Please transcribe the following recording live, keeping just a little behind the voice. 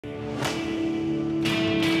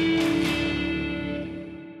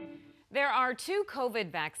are two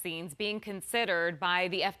COVID vaccines being considered by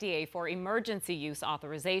the FDA for emergency use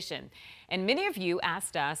authorization. And many of you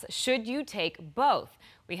asked us, should you take both?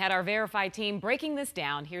 We had our verified team breaking this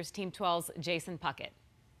down. Here's Team 12's Jason Puckett.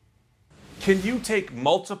 Can you take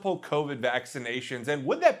multiple COVID vaccinations, and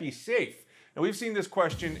would that be safe? Now, we've seen this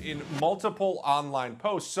question in multiple online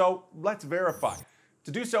posts, so let's verify. To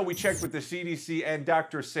do so, we checked with the CDC and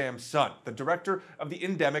Dr. Sam Sun, the director of the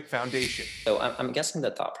Endemic Foundation. So I'm guessing the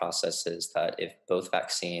thought process is that if both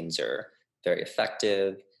vaccines are very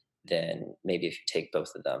effective, then maybe if you take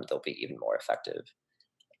both of them, they'll be even more effective.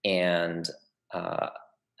 And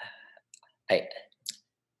I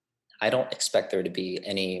I don't expect there to be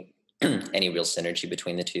any any real synergy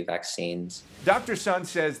between the two vaccines. Dr. Sun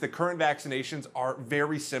says the current vaccinations are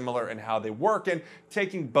very similar in how they work, and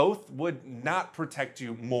taking both would not protect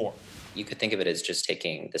you more. You could think of it as just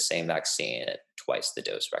taking the same vaccine at twice the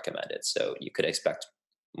dose recommended. So you could expect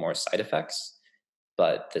more side effects,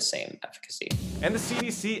 but the same efficacy. And the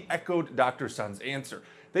CDC echoed Dr. Sun's answer.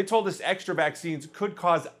 They told us extra vaccines could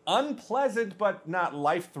cause unpleasant but not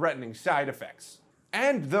life-threatening side effects.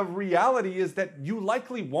 And the reality is that you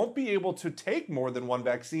likely won't be able to take more than one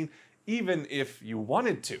vaccine, even if you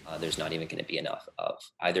wanted to. There's not even going to be enough of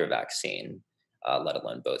either vaccine, let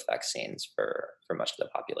alone both vaccines for much of the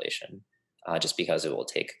population, just because it will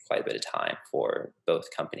take quite a bit of time for both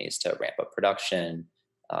companies to ramp up production,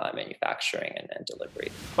 manufacturing, and delivery.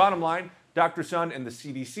 Bottom line, Dr. Sun and the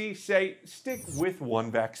CDC say stick with one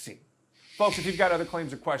vaccine. Folks, if you've got other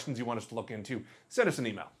claims or questions you want us to look into, send us an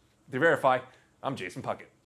email. To verify, I'm Jason Puckett.